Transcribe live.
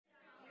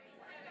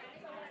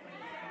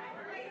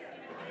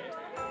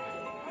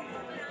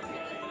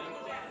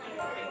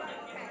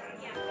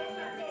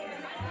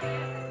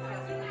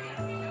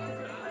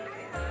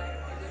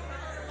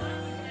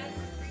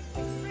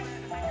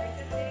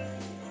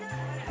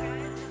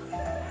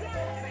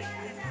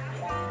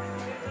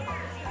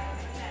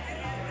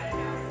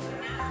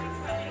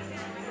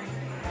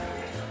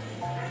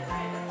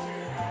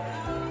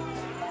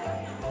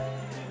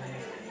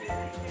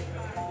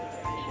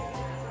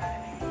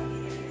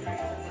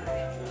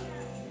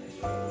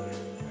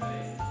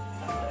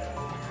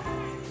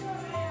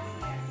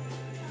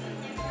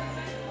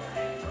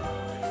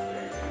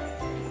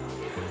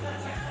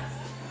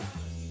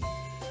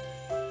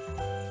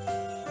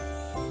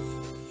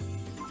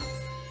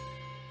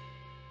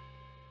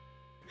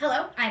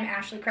Hello, I'm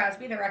Ashley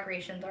Crosby, the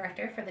Recreation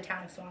Director for the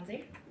town of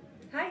Swanzey.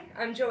 Hi,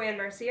 I'm Joanne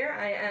Mercier.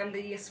 I am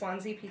the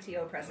Swanzey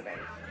PTO President.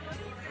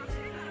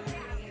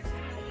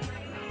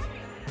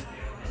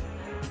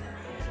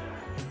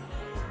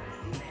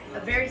 A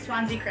Very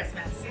Swanzey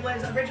Christmas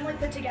was originally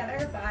put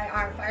together by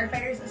our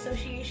Firefighters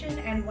Association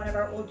and one of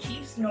our old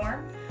chiefs,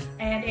 Norm,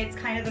 and it's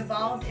kind of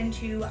evolved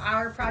into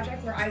our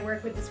project where I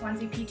work with the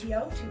Swanzey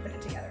PTO to put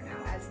it together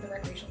now as the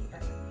Recreational Department.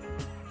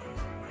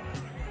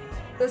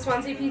 The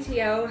Swanzey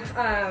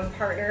PTO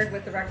partnered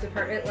with the Rec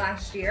Department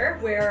last year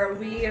where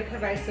we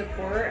provide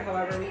support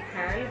however we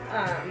can.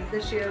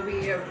 This year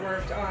we have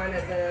worked on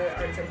the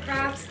arts and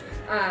crafts.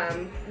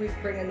 We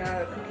bring in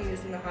the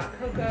cookies and the hot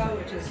cocoa,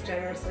 which is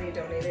generously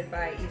donated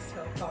by East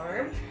Hill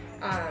Farm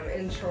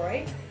in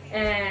Troy.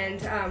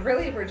 And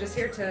really we're just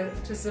here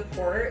to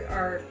support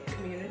our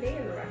community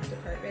and the Rec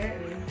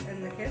Department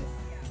and the kids.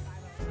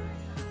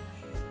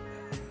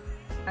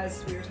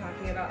 As we were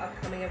talking about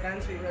upcoming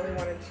events, we really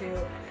wanted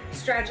to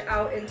stretch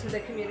out into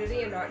the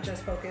community and not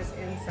just focus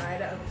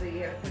inside of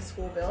the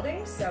school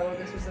building. So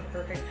this was a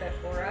perfect fit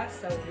for us.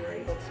 So we were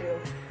able to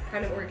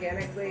kind of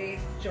organically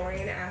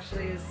join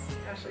Ashley's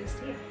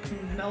team.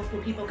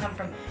 Multiple people come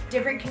from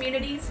different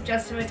communities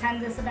just to attend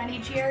this event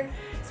each year.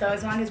 So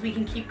as long as we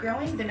can keep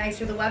growing, the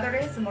nicer the weather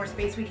is, the more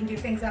space we can do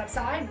things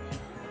outside.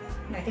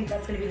 And I think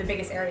that's going to be the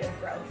biggest area of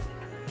growth.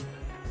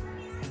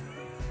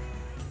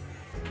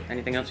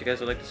 Anything else you guys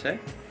would like to say?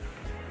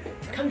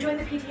 Come join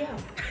the PTO.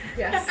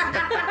 Yes.